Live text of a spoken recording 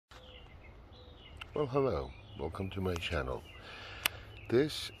Well, hello. Welcome to my channel.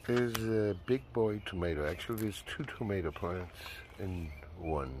 This is a big boy tomato. Actually, there's two tomato plants in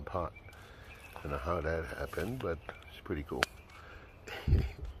one pot. I don't know how that happened, but it's pretty cool. It's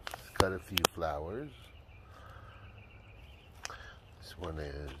got a few flowers. This one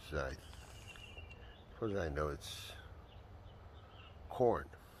is, I suppose I know it's corn.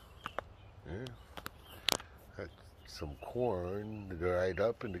 Yeah. Got some corn dried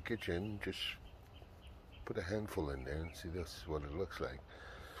up in the kitchen. Just put a handful in there and see this is what it looks like.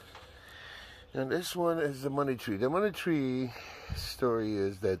 And this one is the money tree. The money tree story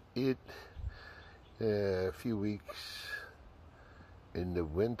is that it a few weeks in the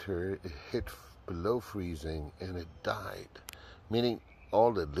winter it hit below freezing and it died, meaning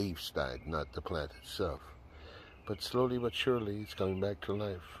all the leaves died, not the plant itself. But slowly but surely it's coming back to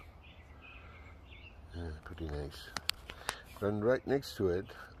life. Pretty nice. And right next to it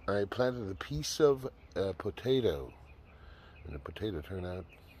I planted a piece of potato, and the potato turned out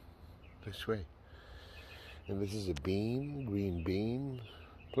this way. And this is a bean, green bean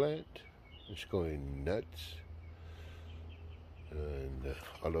plant. It's going nuts and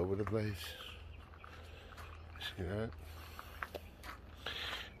all over the place. See that?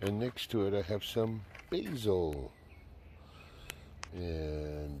 And next to it I have some basil,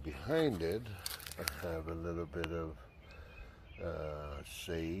 and behind it I have a little bit of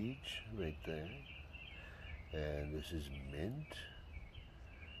sage right there, and this is mint,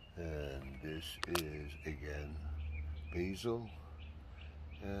 and this is again basil,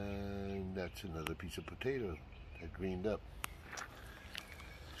 and that's another piece of potato that greened up.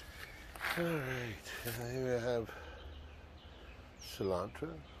 Alright, and here I have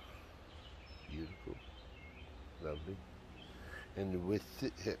cilantro, beautiful, lovely, and with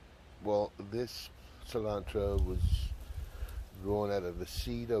it, well, this cilantro was grown out of the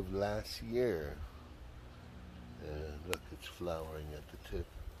seed of last year, and look, it's flowering at the tip.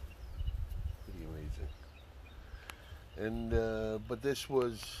 Pretty amazing. And but this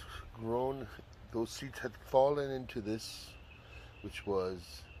was grown, those seeds had fallen into this, which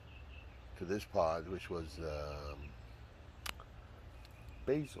was to this pod, which was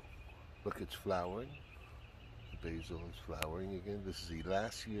basil. Look, it's flowering. The basil is flowering again. This is the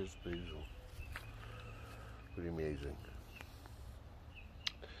last year's basil. Pretty amazing.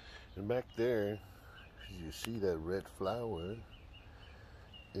 And back there, you see that red flower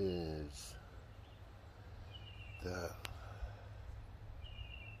is the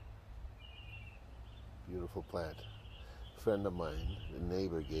beautiful plant. A friend of mine, a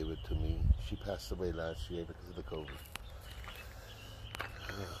neighbor, gave it to me. She passed away last year because of the COVID.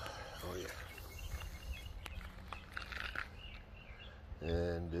 Oh yeah.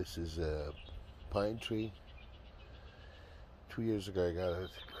 And this is a pine tree. 2 years ago I got it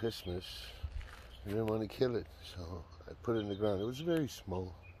at Christmas. I didn't want to kill it, so I put it in the ground. It was very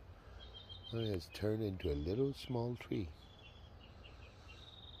small. It has turned into a little small tree.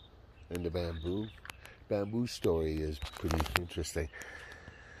 And the bamboo story is pretty interesting.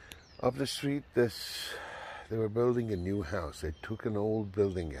 Up the street, they were building a new house. They took an old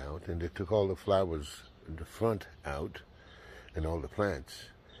building out, and they took all the flowers in the front out, and all the plants.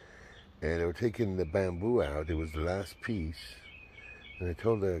 And they were taking the bamboo out. It was the last piece. And I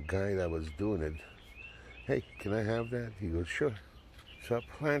told the guy that was doing it, hey, can I have that? He goes, sure. So I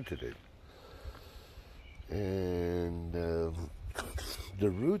planted it. And the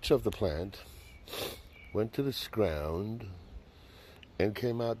roots of the plant went to this ground and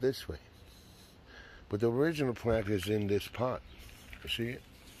came out this way. But the original plant is in this pot. You see it?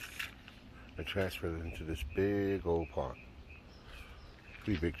 I transferred it into this big old pot.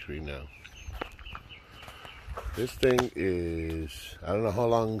 Pretty big tree now. This thing is, I don't know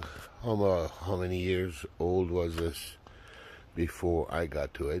how many years old was this before I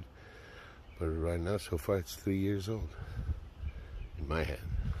got to it, but right now so far it's 3 years old in my hand.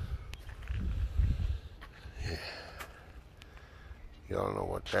 Yeah. Y'all know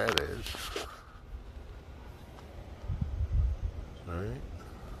what that is. Alright,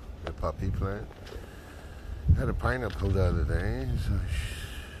 the poppy plant. I had a pineapple the other day, so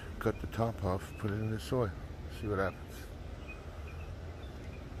I cut the top off, put it in the soil. See what happens.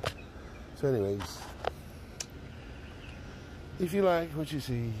 So anyways, if you like what you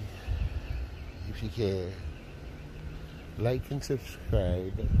see, if you care, like and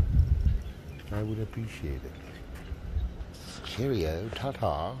subscribe. I would appreciate it. Cheerio,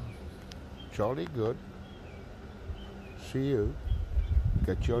 ta-ta, jolly good. See you.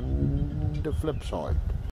 Get you on the flip side.